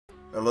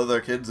Hello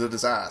there kids, it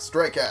is I,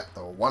 Stray Cat,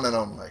 the one and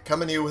only,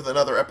 coming to you with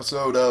another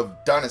episode of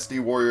Dynasty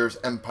Warriors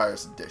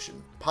Empires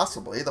Edition,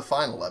 possibly the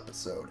final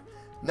episode.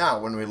 Now,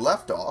 when we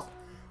left off,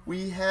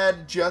 we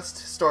had just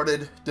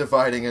started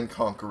dividing and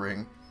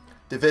conquering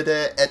Divide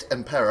et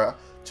Impera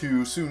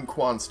to Sun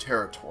Quan's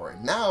territory.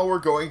 Now we're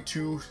going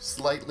to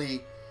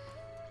slightly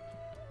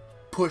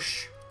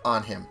push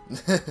on him.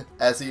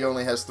 As he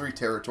only has 3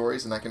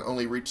 territories and I can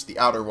only reach the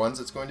outer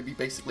ones, it's going to be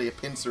basically a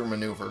pincer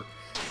maneuver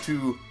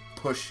to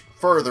push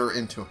further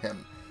into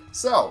him.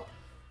 So,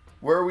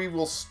 where we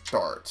will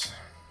start.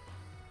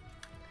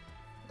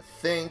 I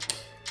think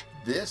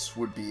this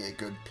would be a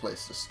good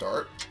place to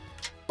start.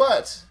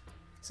 But,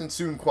 since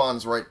Sun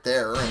Quan's right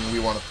there, and we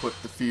want to put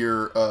the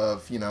fear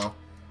of, you know,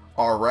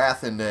 our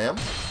wrath into him,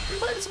 we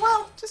might as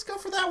well just go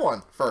for that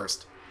one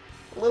first.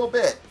 A little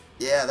bit.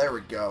 Yeah, there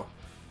we go.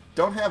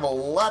 Don't have a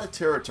lot of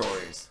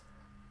territories.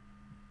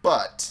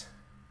 But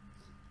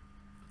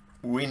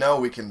we know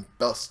we can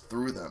bust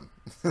through them.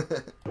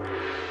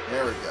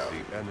 There we go.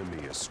 The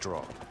enemy is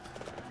strong.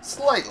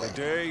 Slightly.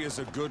 Today is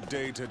a good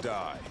day to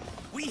die.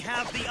 We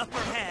have the upper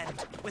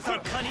hand. With our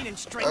cunning and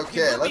strength,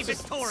 Okay, we will let's be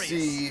just victorious.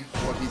 see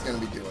what he's going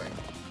to be doing.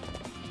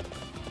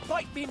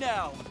 Fight me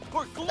now,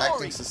 for glory.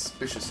 Acting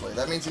suspiciously.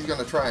 That means he's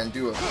going to try and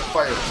do a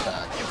fire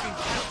attack. You can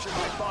capture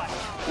my body,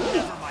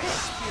 never my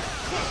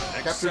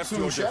spirit. Captured Accept Sun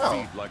your Shao.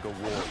 defeat like a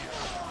warrior.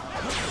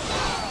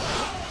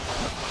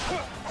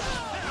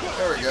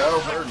 There we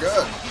go. We're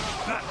good.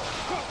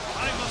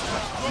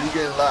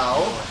 Yuge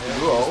Lao.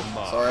 Luo.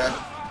 Sorry, I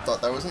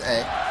thought that was an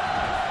A.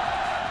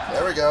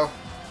 There we go.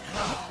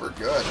 We're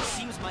good.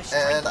 Seems my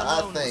strength And I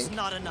alone was think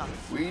not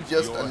enough. we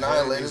just Your head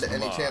annihilated is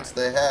any mine. chance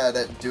they had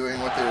at doing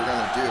what they were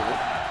going to do.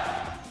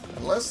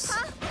 Unless,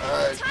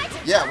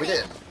 yeah, we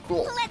did.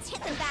 Cool. Let's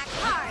hit them back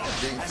hard.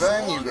 Ding As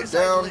Fang, you long go as I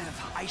down.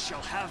 live, I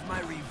shall have my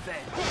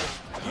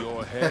revenge.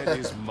 Your head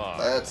is mine.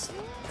 Let's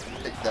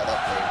pick that up.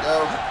 There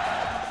we go.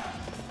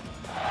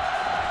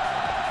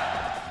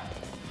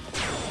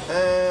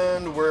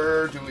 And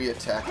where do we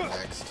attack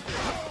next?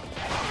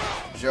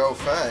 Zhou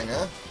Fang,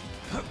 huh?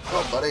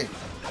 Oh, buddy.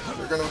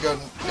 We're gonna go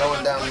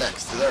going down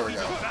next. There we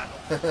go.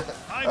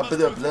 Blah,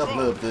 blah, blah,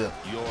 blah, blah.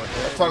 Your My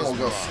head tongue is will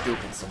go mine.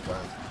 stupid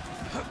sometimes.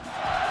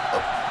 Oh,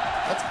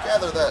 let's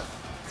gather that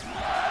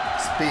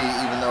XP,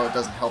 even though it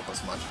doesn't help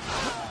us much.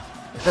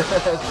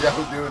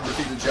 Zhou doing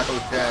defeated Zhou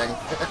Kang.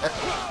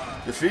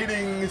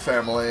 Defeating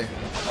family.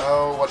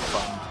 Oh, what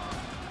fun.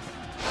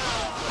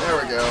 There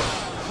we go.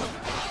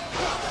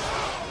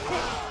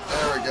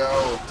 There we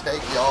go.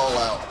 Take y'all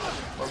out.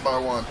 One by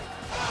one.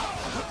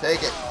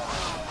 Take it.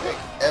 Take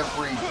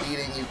every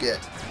beating you get.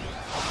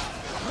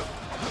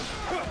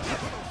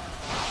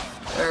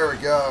 There we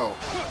go.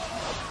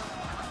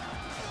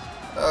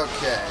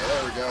 Okay,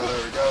 there we go,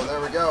 there we go,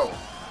 there we go.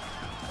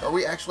 Are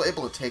we actually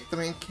able to take the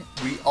main camp?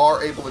 We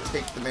are able to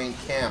take the main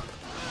camp.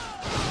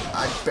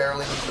 I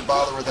barely need to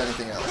bother with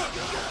anything else.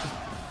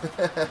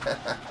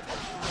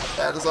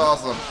 That is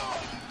awesome.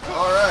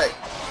 Alright.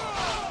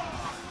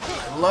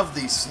 I love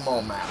these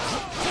small maps.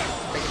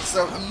 Make it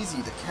so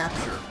easy to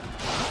capture.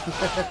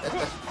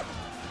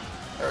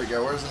 There we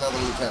go. Where's another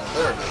lieutenant?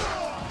 There it is.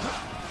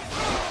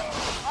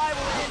 I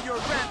will end your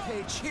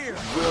rampage here.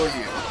 Will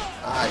you?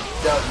 I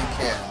doubt you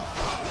can.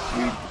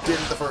 We did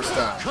it the first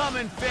time. Come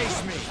and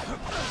face me.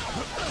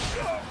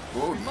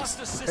 Ooh, We must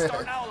assist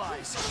our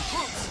allies.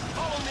 Troops,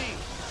 follow me.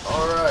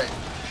 Alright.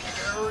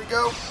 There we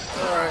go.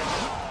 Alright.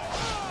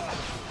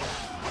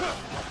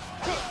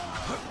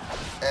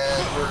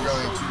 And we're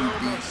going to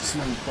beat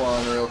Sun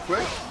Quan real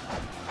quick.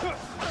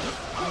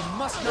 We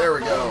must not There we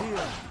fall go.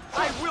 here.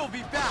 I will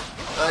be back.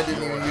 I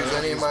didn't even use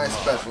any of my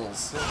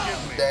specials.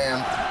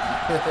 Damn.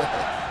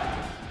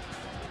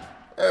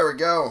 There we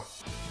go.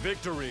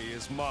 Victory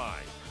is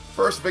mine.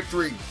 First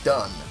victory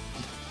done.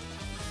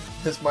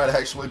 This might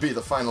actually be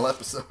the final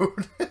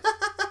episode.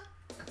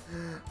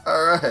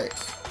 Alright.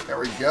 There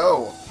we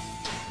go.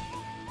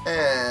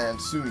 And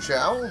Sun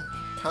Shao.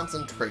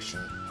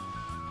 Concentration.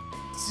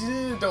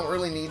 Don't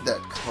really need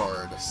that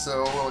card,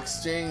 so we'll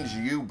exchange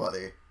you,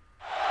 buddy.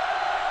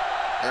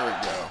 There we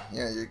go.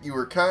 Yeah, you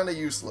were kind of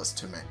useless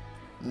to me.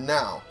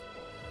 Now,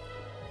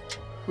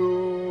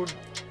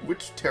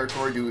 which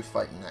territory do we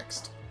fight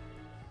next?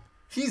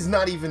 He's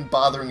not even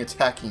bothering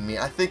attacking me.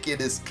 I think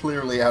it is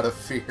clearly out of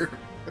fear.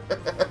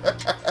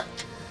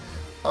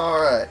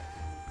 Alright.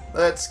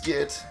 Let's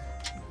get...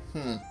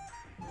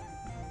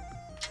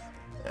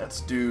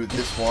 Let's do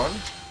this one.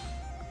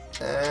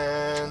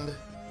 And...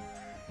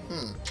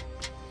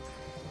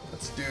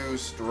 Let's do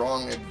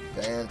strong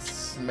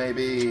advance,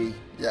 maybe.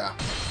 Yeah.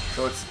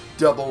 So it's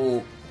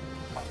double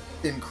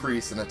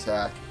increase in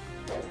attack.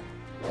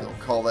 And we'll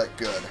call that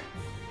good.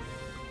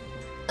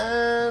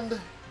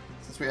 And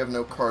since we have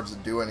no cards to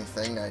do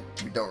anything,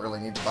 we don't really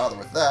need to bother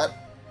with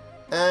that.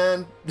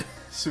 And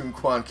Sun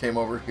Quan came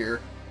over here.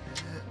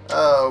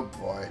 Oh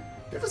boy.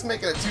 You're just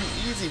making it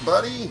too easy,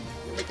 buddy.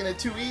 You're making it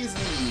too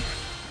easy.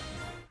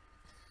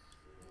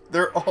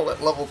 They're all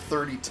at level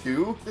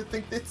 32, I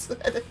think they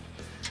said.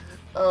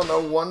 Oh, no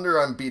wonder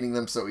I'm beating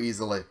them so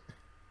easily.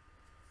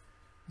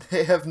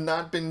 They have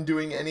not been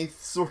doing any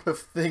sort of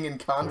thing in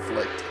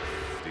conflict.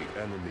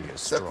 The enemy is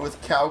Except strong.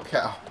 with Cow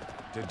Cow.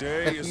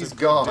 Today And is he's a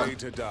good gone. day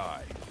to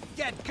die.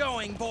 Get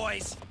going,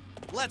 boys.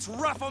 Let's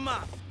rough them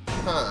up.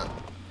 Huh.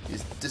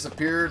 He's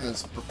disappeared and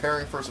is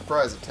preparing for a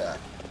surprise attack.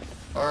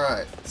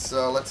 Alright,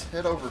 so let's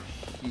head over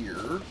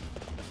here.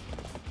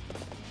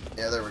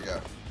 Yeah, there we go.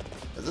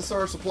 Is this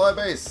our supply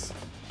base?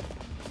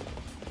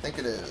 I think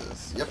it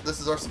is. Yep, this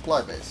is our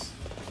supply base.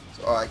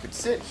 So I could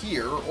sit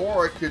here,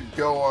 or I could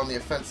go on the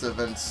offensive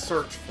and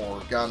search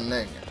for Gan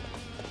Ning.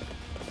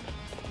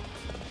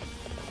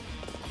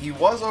 He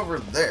was over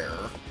there,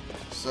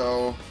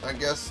 so I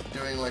guess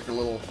doing like a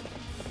little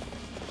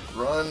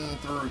run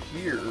through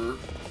here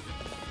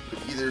could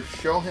either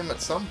show him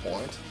at some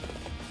point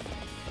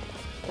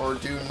or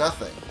do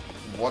nothing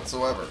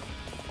whatsoever.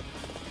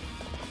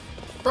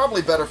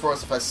 Probably better for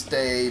us if I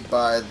stay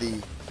by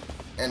the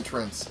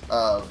entrance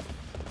of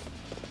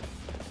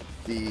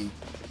the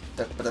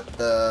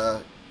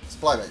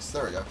supply base.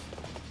 There we go.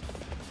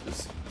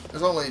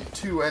 There's only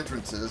 2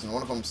 entrances, and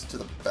one of them's to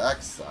the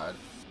back side.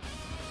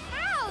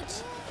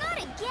 Ouch! Not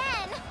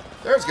again!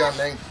 There's Gan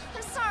Ning.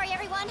 I'm sorry,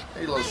 everyone.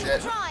 Hey, little I'm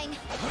shit. withdrawing.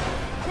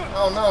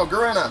 Oh no,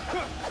 Garena!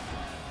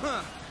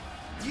 Huh.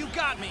 You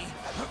got me,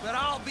 but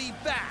I'll be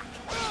back.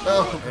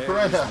 No, Head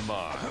Garena! is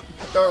mine.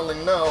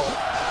 Darling, no.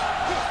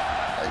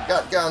 I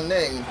got Gan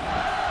Ning.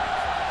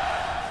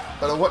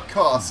 But at what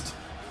cost?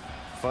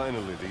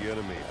 Finally, the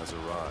enemy has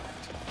arrived.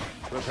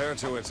 Prepare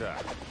to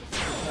attack.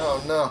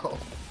 Oh no.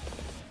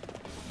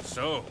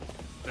 So,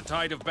 the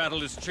tide of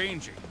battle is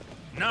changing.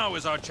 Now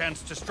is our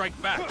chance to strike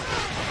back.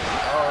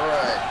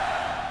 Alright.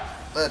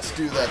 Let's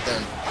do that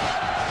then.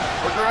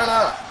 For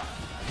Garena!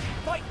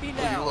 Fight me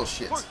Oh, you now. little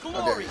shits. For How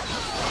dare glory. you.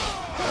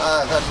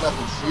 I've had enough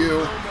of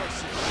you.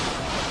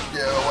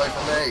 Get away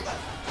from me.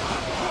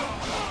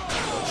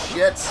 Little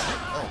shits.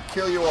 I'll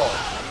kill you all.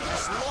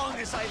 As long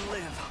as I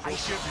live, I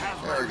should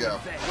have There my we go.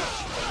 revenge.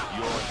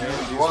 Your head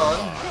is One.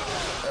 mine.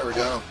 There we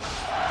go.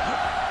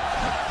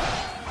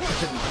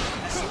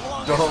 As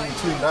long as Dong I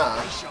to live, na.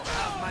 I shall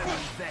have my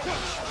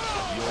revenge.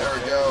 There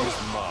we go. Is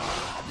mine.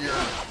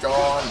 You're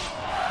gone.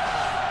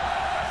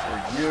 For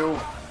you.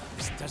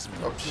 This doesn't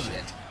Oh look good.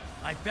 shit.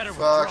 I better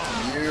Fuck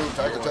withdraw. you,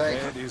 Tiger Your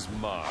Tank. head is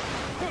mine.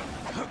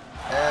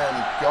 And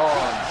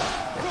gone.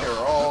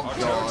 They're all Our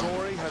gone.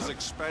 territory has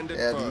expanded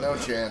They had further. no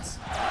chance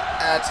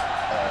at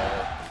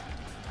all.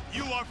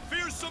 You are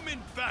fearsome in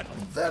battle.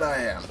 That I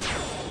am.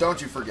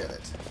 Don't you forget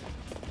it.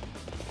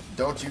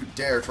 Don't you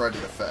dare try to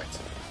defect.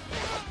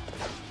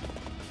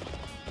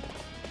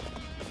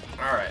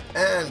 Alright,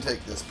 and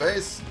take this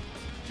base,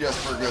 just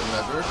for good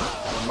measure.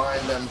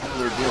 Remind them who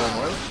they're dealing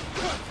with.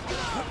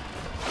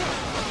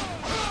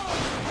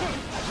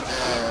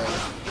 And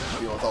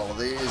deal with all of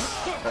these.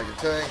 Tiger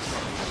tanks.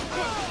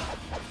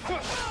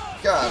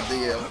 God,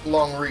 the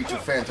long reach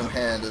of Phantom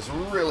Hand is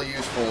really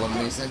useful in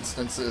these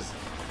instances.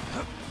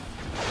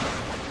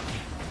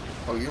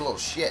 Oh, you little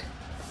shit.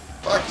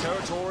 Fuck you.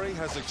 Territory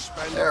has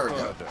expanded There we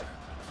go. further.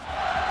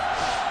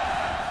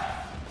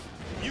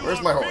 You Where's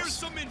are my horse?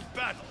 fearsome in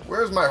battle.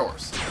 Where's my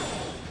horse?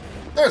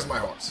 There's my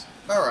horse.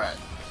 Alright.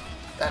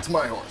 That's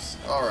my horse.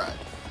 Alright.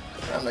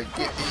 Time to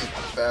get these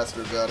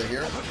bastards out of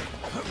here.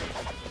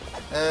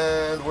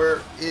 And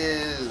where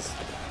is...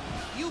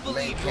 You Main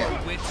believe your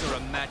camp. wits are a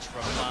match for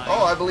mine?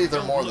 Oh, I believe they're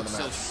Don't more look than a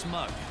so match.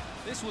 smug.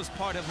 This was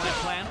part of my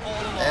plan all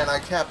along. And I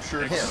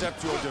captured him.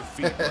 Accept your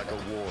defeat like a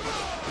warrior.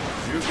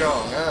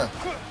 Zhugong, huh?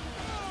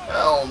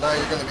 Well, now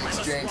you're going to be I must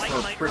exchanged right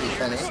for my a pretty earlier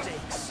penny.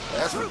 mistakes.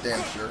 That's for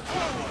damn sure.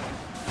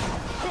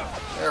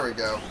 There we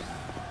go.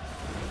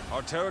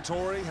 Our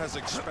territory has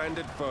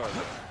expanded further.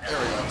 There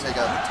we go. Take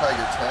out the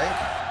Tiger Tank.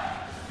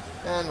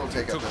 And we'll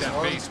take out Took this that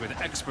one. base with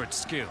expert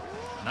skill.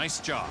 Nice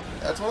job.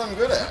 That's what I'm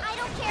good at. I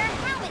don't care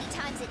how many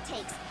times it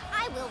takes.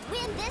 I will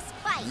win this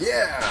fight.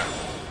 Yeah!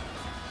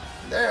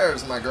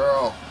 There's my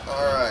girl.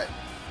 Alright.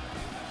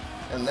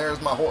 And there's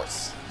my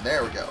horse.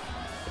 There we go.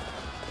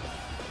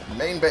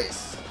 Main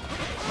base.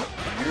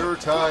 Your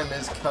time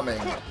is coming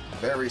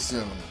very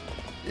soon.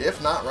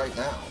 If not right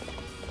now.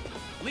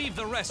 Leave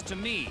the rest to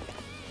me.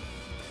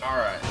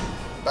 Alright.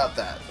 About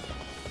that.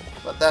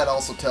 But that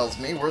also tells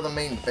me where the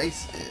main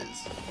base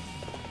is.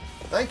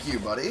 Thank you,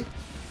 buddy,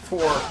 for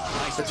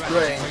My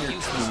betraying strategies are your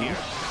useless team. here.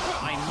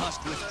 I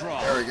must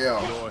withdraw. There we go.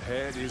 Your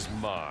head is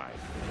mine.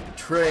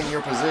 Betraying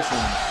your position.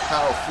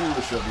 How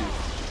foolish of you.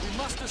 We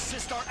must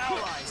assist our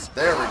allies.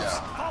 There we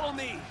go. Follow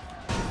me.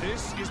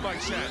 This is my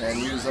chance. And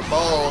use up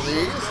all of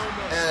these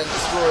and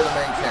destroy the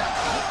main camp.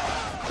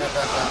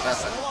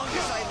 As long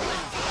as I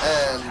live.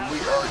 And we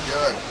are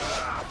good.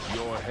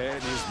 Your head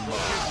is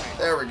mine.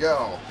 There we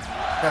go.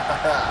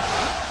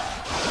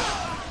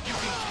 You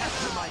can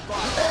capture my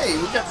body. Hey,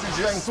 we captured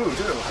Jiang Fu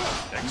too.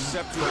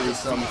 Accept your Pretty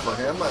defeat. some for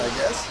him, I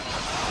guess.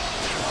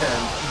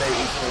 And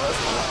maybe for the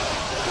rest of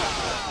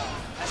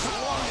As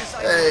long as I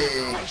it.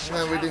 Hey, live, I shall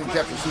and we have didn't my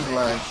capture Sun revenge.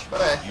 Lang. But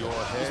hey, Your it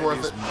was head worth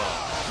is it.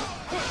 mine.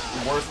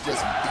 Worth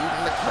just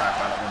beating the crap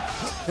out of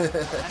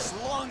him. As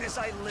long as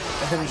I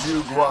live, And I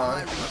Zhu shall Guang.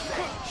 have my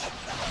revenge.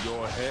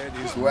 Your head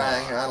is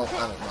Guang, mine. I don't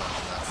know.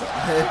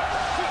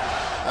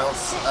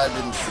 I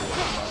didn't see it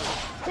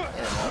much.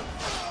 Yeah.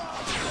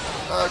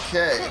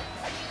 Okay.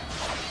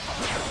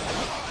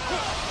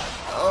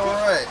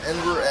 Alright, and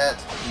we're at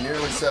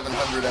nearly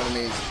 700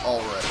 enemies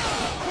already.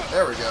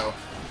 There we go.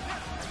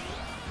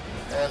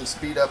 And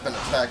speed up and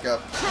attack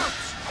up.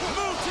 Troops,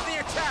 move to the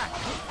attack!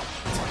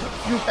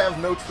 You have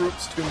no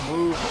troops to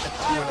move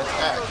to an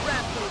attack.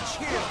 Rampage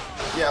here!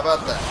 Yeah,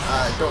 about that.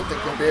 I don't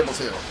think we'll be able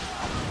to.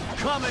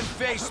 Come and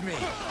face me!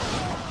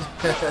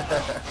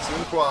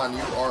 Sun Quan,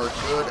 you are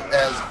good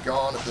as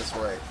gone at this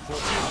rate.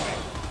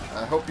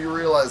 I hope you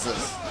realize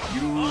this.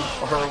 You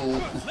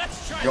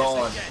are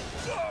gone.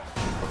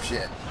 Oh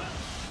shit.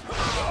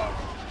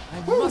 I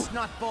must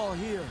not fall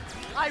here.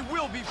 I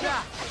will be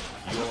back.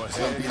 Your It's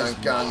gonna head be is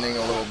ungunning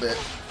a little bit.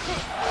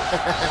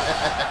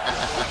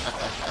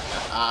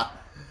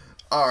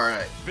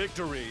 Alright.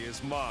 Victory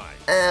is mine.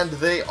 And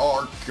they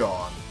are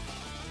gone.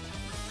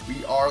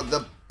 We are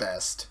the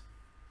best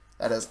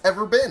that has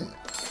ever been.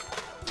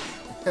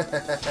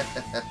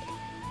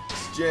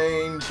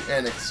 Exchange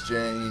and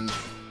exchange.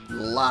 A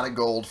lot of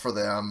gold for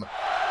them.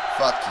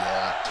 Fuck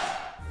yeah.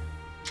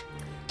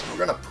 We're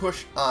gonna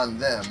push on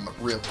them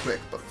real quick,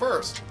 but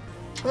first,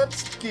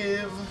 let's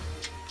give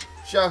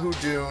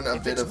Shahudun a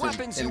bit of an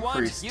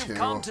increase you've too.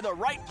 come to the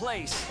right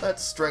place.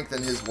 Let's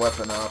strengthen his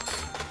weapon up.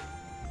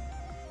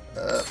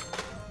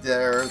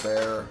 There,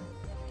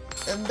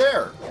 and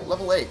there.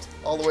 Level 8,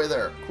 all the way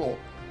there. Cool.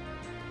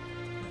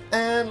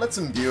 And let's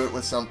imbue it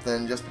with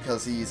something, just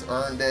because he's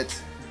earned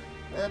it.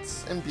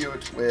 Let's imbue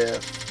it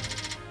with...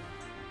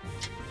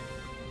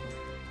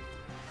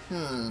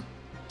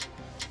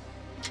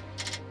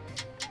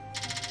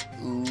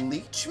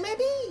 Leech,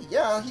 maybe?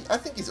 Yeah, I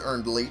think he's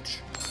earned Leech.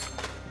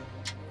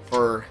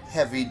 For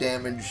heavy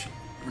damage,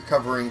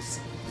 recovering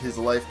his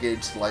life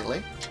gauge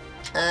slightly.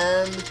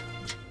 And...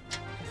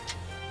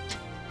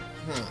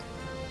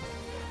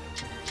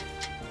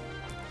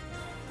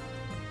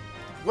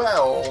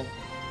 Well,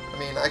 I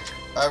mean,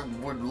 I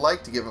would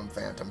like to give him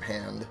Phantom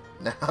Hand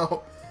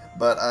now,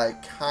 but I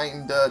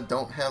kinda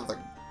don't have the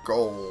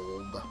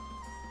gold.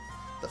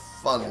 The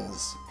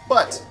funds.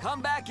 But,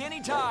 Come back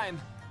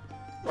anytime.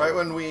 right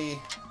when we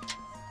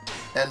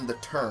end the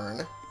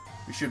turn,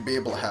 we should be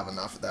able to have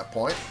enough at that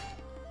point.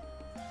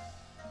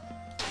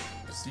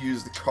 Just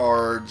use the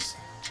cards,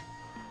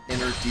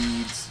 Inner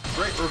Deeds,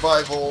 Great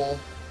Revival,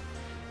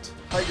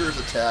 Tiger's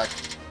Attack,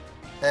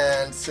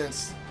 and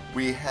since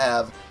we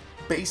have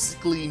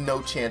basically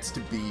no chance to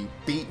be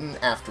beaten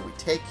after we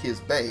take his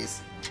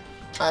base,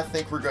 I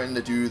think we're going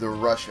to do the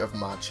Rush of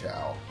Ma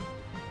Chao.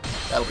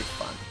 That'll be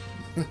fun.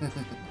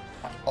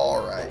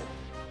 Alright.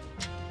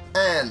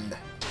 And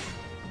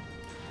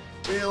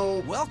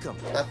Welcome.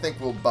 I think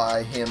we'll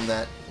buy him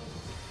that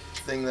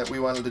thing that we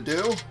wanted to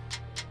do.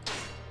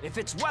 If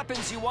it's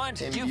weapons you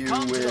want, Imbue you've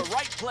come to the with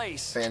right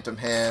place. Phantom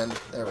Hand.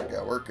 There we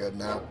go. We're good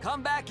now.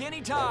 Come back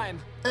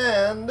anytime.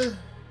 And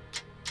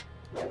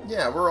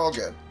yeah, we're all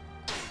good.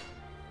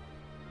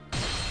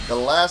 The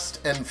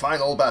last and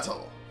final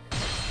battle.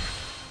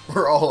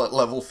 We're all at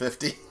level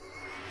 50.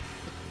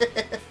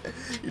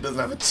 He doesn't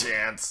have a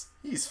chance.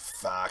 He's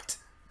fucked.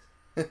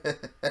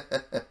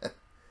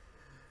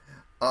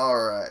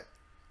 Alright.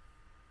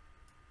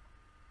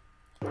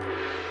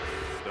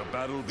 The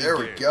battle begins. There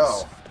we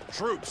go.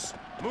 Troops,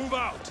 move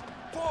out.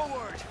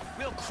 Forward.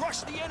 We'll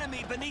crush the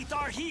enemy beneath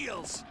our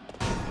heels.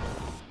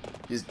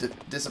 He's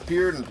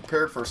disappeared and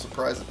prepared for a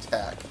surprise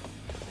attack.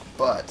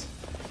 But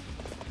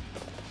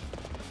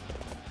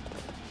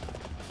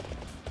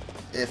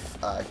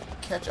if I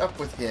catch up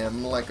with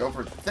him, like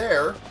over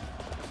there,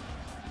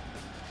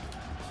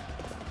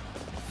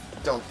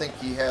 don't think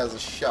he has a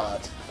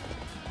shot.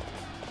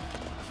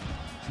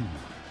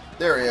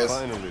 There he is.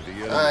 Finally, the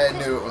enemy I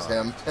has knew it was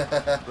him.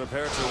 arrived.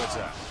 Prepare to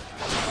attack.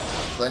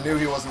 I knew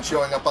he wasn't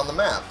showing up on the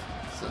map.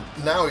 So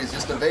now he's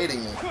just evading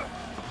me. Little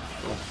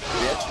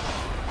bitch.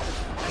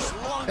 As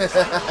long as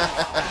I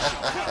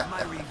have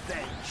my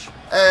revenge.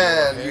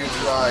 And you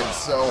tried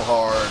so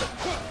hard.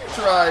 You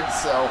tried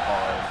so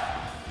hard.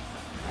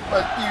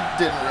 But you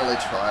didn't really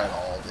try at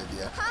all, did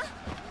you? Huh?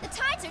 The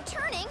tides are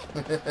turning.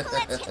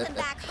 Let's hit them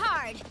back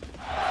hard.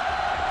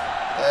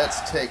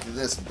 Let's take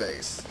this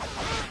base.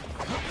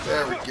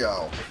 There we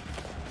go.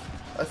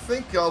 I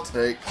think I'll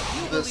take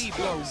You this believe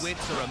your base.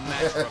 wits are a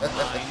match for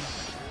mine?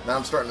 Now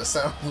I'm starting to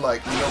sound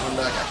like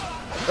Nobunaga.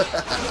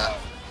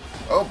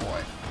 Oh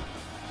boy.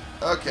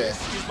 Okay.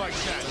 Here's my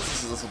chance. Since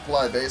this is a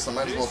supply base, I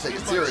might as well take it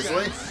This is my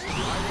seriously. chance. I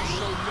will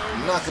show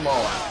no Knock them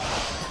all out.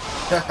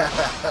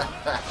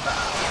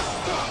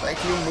 Thank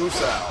you,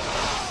 Musou.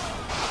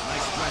 My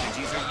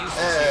strategies are useless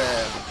here.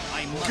 And I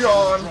must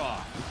gone. withdraw.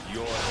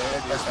 Your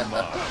head is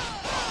mine.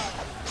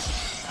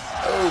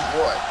 Oh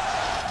boy.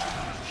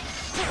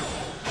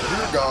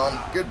 You're gone.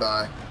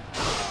 Goodbye.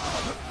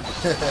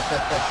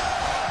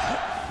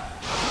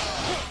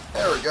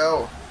 There we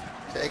go.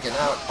 Taking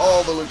out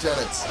all the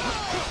lieutenants.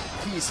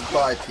 Piece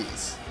by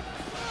piece.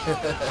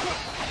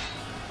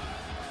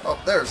 Oh,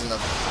 there's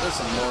another. There's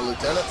some more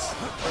lieutenants.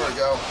 There we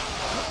go.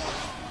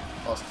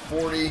 Lost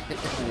 40 in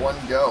one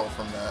go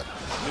from that.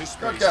 This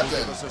Guard space will Captain,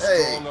 give us a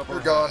hey, strong upper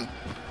you're hand. gone.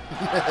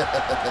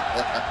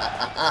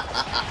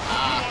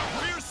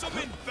 Fearsome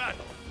in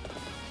battle.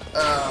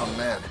 Oh,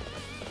 man.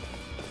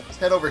 Let's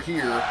head over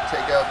here,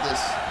 take out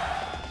this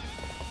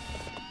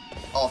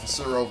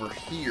officer over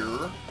here.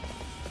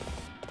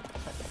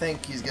 I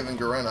think he's giving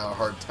Garena a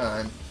hard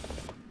time.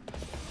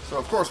 So,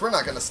 of course, we're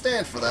not going to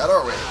stand for that,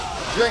 are we?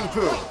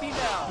 Jangpu,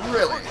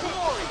 really?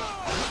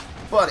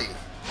 Buddy,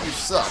 you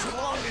suck. As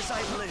long as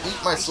I live,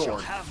 Eat my I shall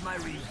sword. have my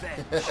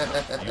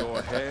revenge.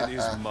 Your head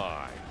is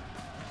mine.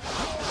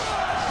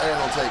 And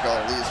we'll take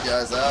all these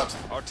guys out.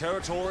 Our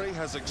territory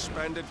has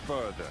expanded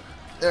further.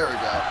 There we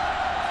go.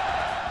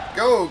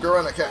 Go,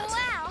 Garena Cat.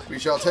 Wow. We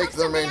shall It take looks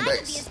their something main I could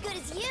be base. as good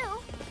as you.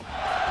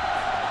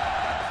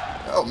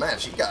 Oh man,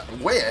 she got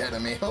way ahead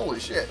of me. Holy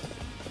shit.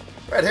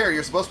 Right here,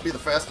 you're supposed to be the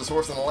fastest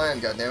horse in the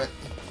land, goddammit.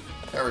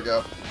 There we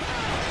go.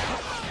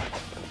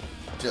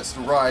 Just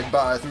ride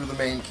by through the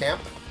main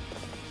camp.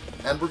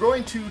 And we're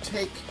going to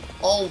take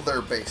all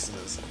their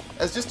bases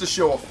as just a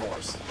show of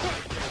force.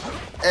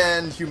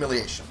 And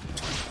humiliation.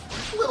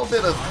 A little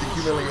bit of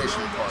the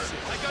humiliation part,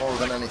 more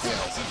than anything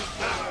else.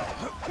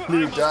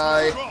 You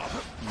die.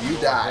 You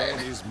Your died.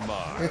 head is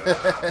mine.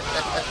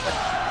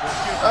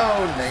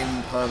 Oh,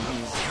 name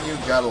puns. You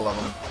gotta love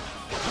them.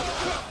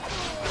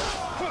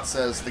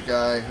 Says the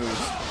guy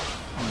whose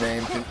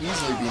name can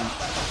easily be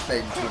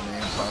made into a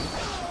name pun.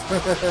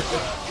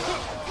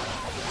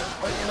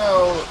 But you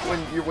know,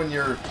 when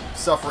you're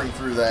suffering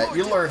through that,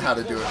 you learn how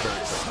to do it very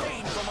quickly.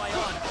 Pain for my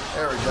honor.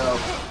 There we go.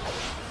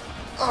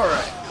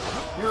 Alright.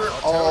 You're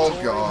Our all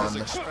territory has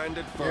gone.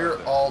 expanded You're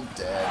further. all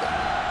dead.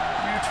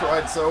 You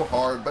tried so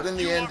hard, but in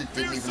the end, it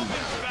didn't even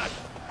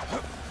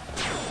matter.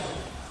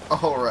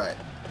 Alright.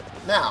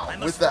 Now, I with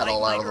must that fight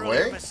all my out of the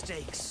earlier way,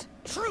 mistakes.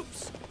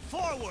 Troops,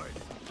 forward.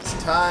 it's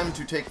time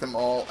to take them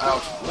all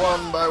out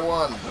one by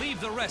one.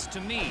 Leave the rest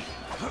to me.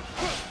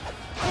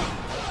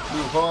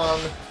 Lu Huang,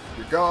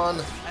 you're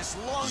gone. As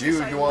long Zhu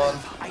as I Yuan,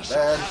 live, I shall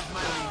bad. have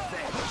my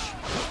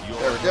revenge. Your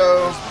There we head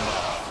go. is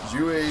mine.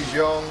 Jue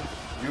Zhong,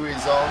 Jue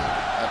Zong.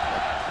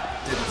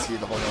 I didn't see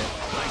the whole name.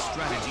 My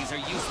strategies are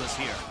useless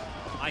here.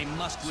 I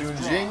must Sun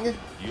withdraw. Jing.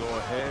 Your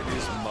head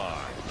is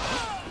mine.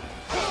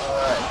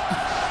 Alright.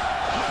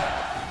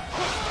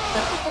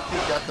 We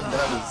got them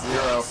down to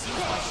 0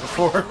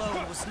 before.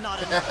 Alone was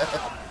not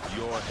enough.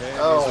 Your head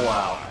Oh is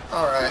wow.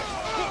 Alright.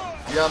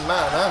 Young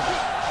man, huh?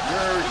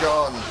 You're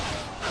gone.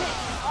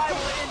 I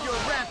will end your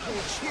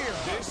rampage here.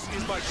 This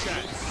is my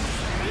chance.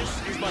 This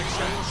is my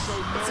chance.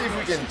 Let's see if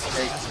we can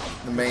take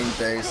the main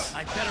base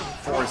I better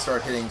before we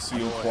start hitting Sun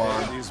Your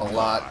Quan head is a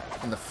lot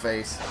in the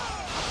face.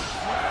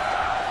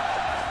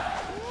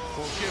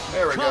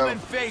 There we Come go.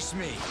 and face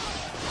me.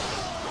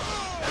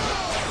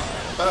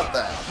 About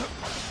that.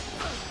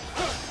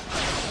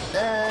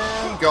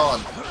 And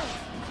gone.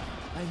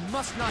 I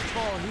must not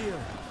fall here.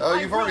 Oh,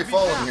 you've already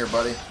fallen here,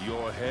 buddy.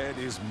 Your head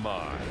is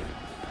mine.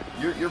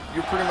 You're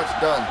pretty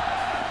much done.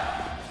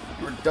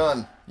 You're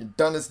done. You're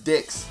done as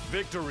dicks.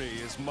 Victory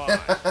is mine.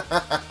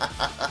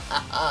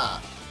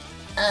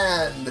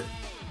 And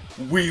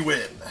we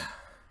win.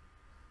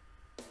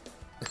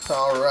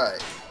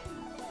 Alright.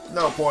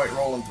 No point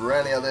rolling through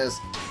any of this.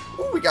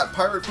 Ooh, we got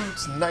pirate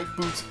boots, knight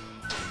boots.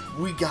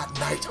 We got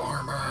knight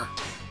armor.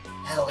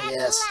 Hell At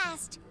yes.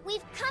 last,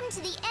 we've come to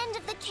the end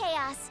of the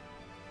chaos.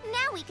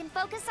 Now we can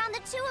focus on the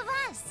two of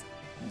us.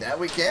 That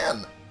we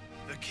can.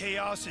 The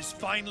chaos is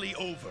finally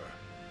over.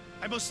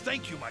 I must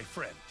thank you, my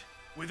friend.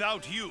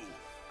 Without you,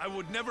 I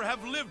would never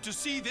have lived to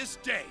see this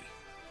day.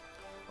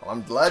 Well,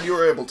 I'm glad you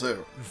were able to.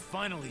 You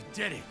finally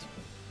did it.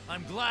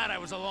 I'm glad I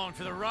was along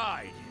for the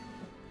ride.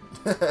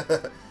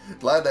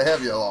 Glad to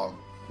have you along.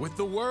 With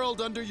the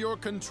world under your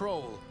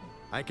control,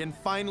 I can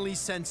finally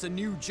sense a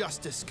new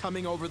justice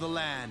coming over the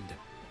land.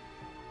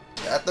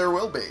 That there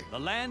will be. The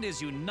land is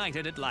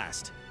united at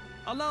last.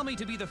 Allow me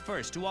to be the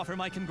first to offer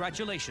my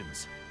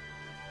congratulations.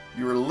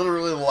 You were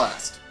literally the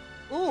last.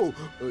 Oh,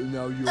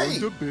 now you're Hey.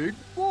 the big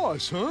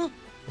boss, huh?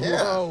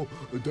 Yeah. Wow,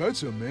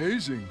 that's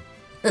amazing.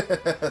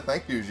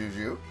 Thank you,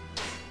 Juju.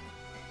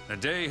 The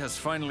day has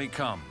finally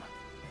come.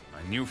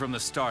 I knew from the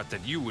start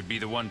that you would be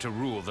the one to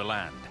rule the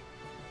land.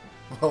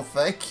 Well,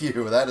 thank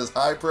you. That is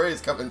high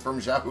praise coming from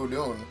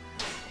Xiahou.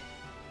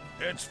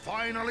 It's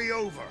finally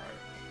over.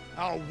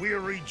 Our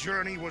weary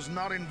journey was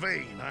not in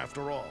vain,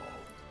 after all.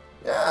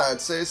 Yeah,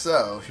 I'd say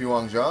so,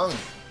 Huangzhong.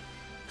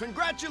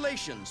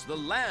 Congratulations, the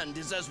land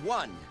is as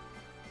one.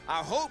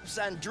 Our hopes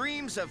and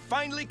dreams have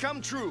finally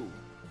come true.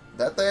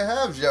 That they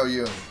have, Zhao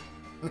Yun.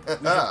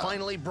 We have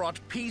finally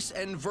brought peace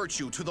and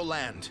virtue to the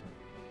land.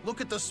 Look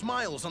at the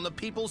smiles on the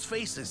people's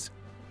faces.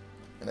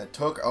 And it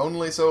took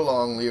only so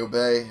long, Liu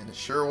Bei, and it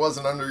sure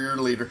wasn't under your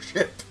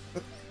leadership.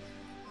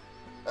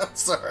 I'm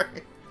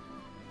sorry.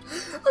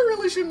 I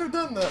really shouldn't have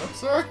done that. I'm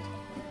sorry.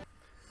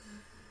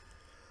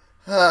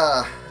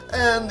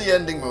 And the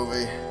ending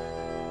movie.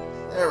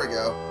 There we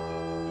go.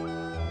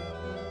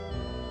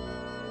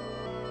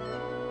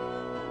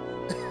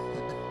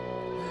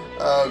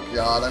 Oh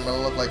god, I'm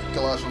gonna look like a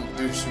colossal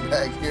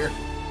douchebag here.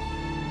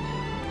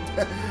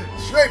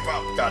 Shape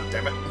up,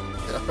 goddammit.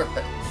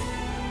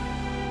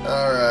 Alright.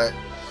 Alright.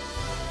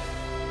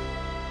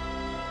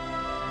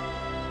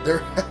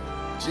 There.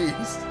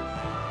 Jeez.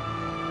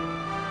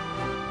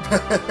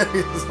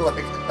 He's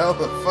like, how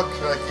the fuck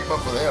should I keep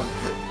up with him?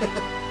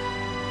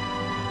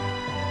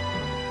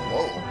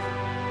 Whoa.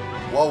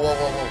 Whoa, whoa,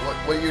 whoa, whoa.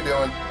 What are you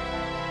doing?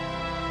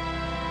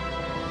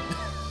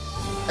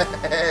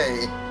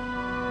 Hey.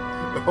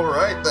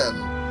 Alright then.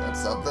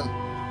 That's something.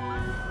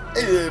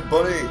 Hey,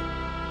 buddy.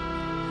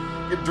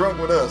 Get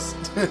drunk with us.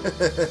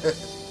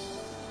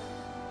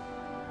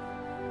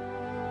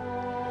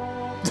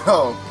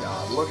 Oh,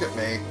 God. Look at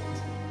me.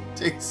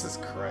 Jesus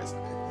Christ.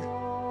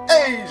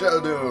 Hey,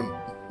 Jaldoon.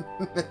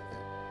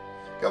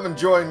 Come and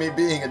join me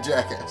being a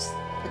jackass.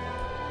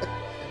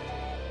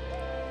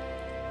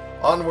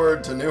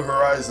 Onward to new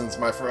horizons,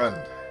 my friend.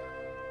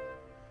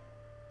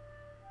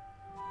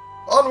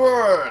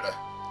 Onward!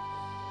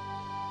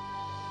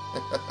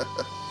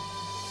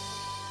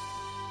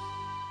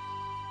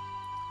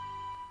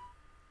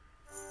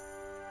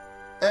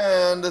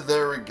 And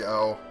there we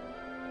go.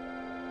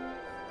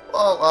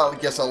 Well, I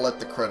guess I'll let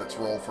the credits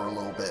roll for a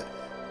little bit.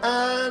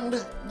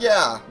 And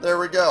yeah, there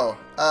we go.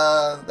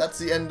 That's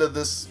the end of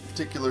this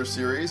particular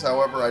series.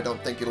 However, I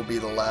don't think it'll be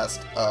the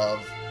last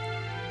of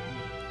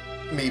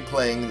me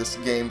playing this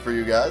game for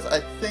you guys.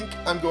 I think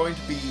I'm going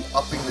to be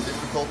upping the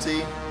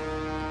difficulty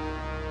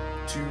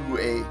to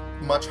a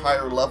much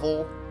higher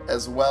level,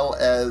 as well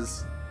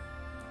as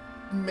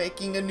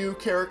making a new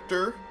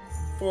character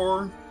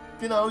for,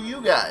 you know,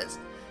 you guys.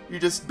 You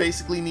just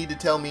basically need to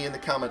tell me in the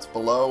comments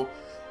below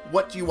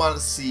what you want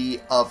to see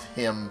of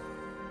him,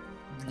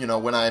 you know,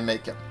 when I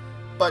make him.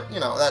 But, you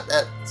know,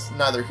 that's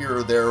neither here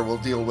or there. We'll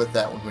deal with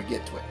that when we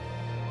get to it.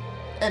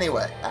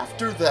 Anyway,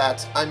 after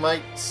that, I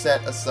might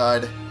set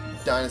aside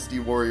Dynasty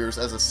Warriors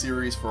as a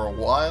series for a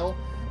while,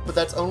 but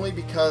that's only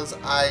because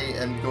I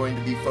am going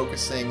to be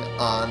focusing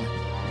on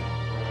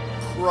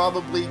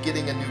probably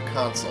getting a new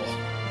console.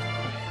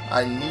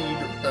 I need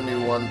a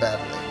new one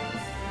badly.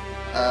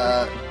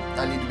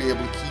 I need to be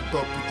able to keep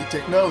up with the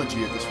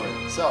technology at this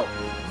rate. So,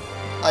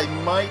 it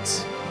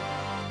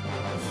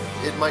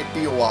might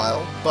be a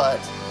while, but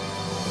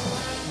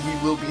we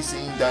will be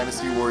seeing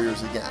Dynasty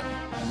Warriors again.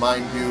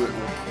 Mind you, it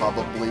will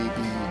probably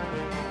be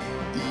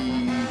the,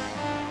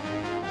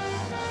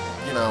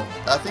 you know,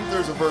 I think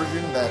there's a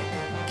version that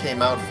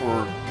came out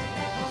for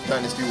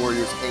Dynasty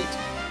Warriors 8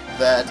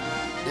 that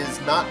is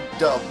not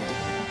dubbed,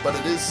 but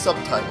it is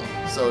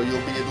subtitled, so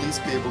you'll be at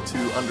least be able to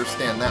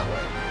understand that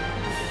way.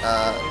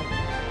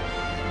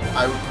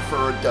 I would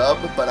prefer a dub,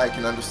 but I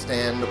can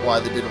understand why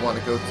they didn't want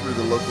to go through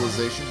the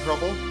localization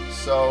trouble,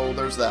 so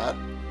there's that.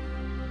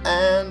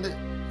 And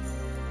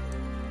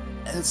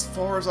as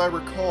far as I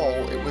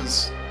recall, it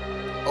was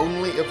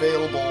only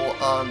available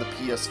on the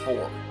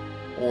PS4,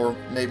 or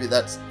maybe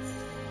that's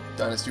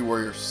Dynasty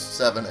Warriors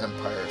 7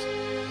 Empires.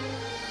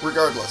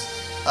 Regardless,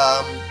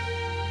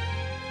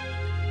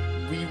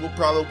 we will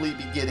probably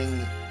be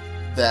getting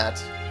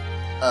that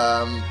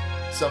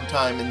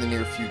sometime in the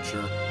near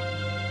future.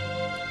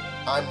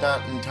 I'm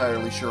not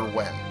entirely sure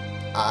when.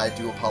 I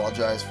do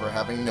apologize for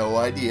having no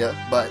idea,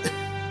 but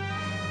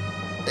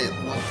it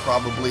will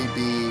probably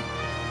be,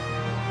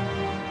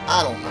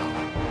 I don't know,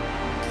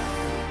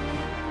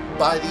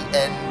 by the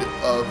end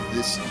of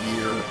this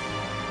year,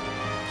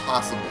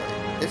 possibly.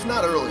 If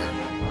not earlier.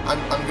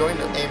 I'm going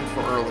to aim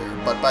for earlier,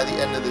 but by the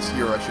end of this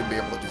year I should be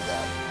able to do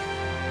that.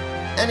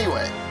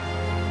 Anyway,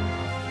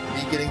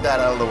 me getting that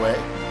out of the way,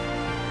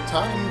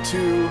 time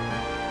to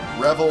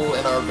revel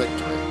in our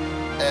victory.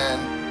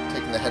 And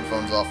taking the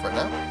headphones off right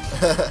now.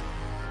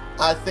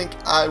 I think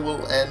I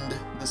will end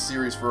the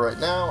series for right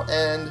now,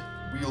 and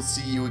we'll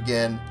see you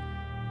again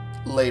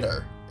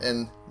later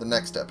in the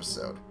next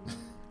episode.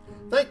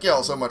 Thank you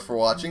all so much for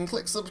watching.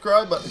 Click the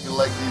subscribe button if you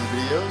like these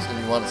videos and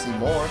you want to see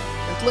more,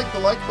 and click the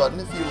like button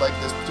if you like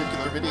this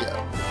particular video.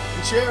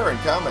 And share and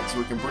comment so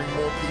we can bring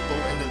more people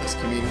into this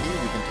community.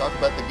 We can talk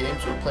about the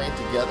games we're playing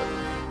together.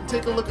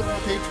 Take a look at our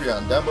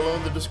Patreon down below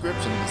in the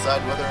description.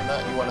 Decide whether or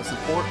not you want to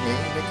support me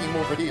making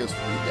more videos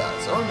for you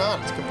guys, or not.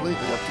 It's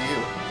completely up to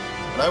you.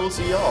 And I will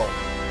see y'all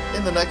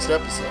in the next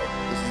episode.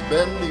 This has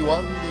been the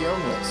one, the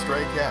only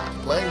Stray Cat,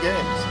 playing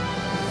games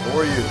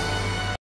for you.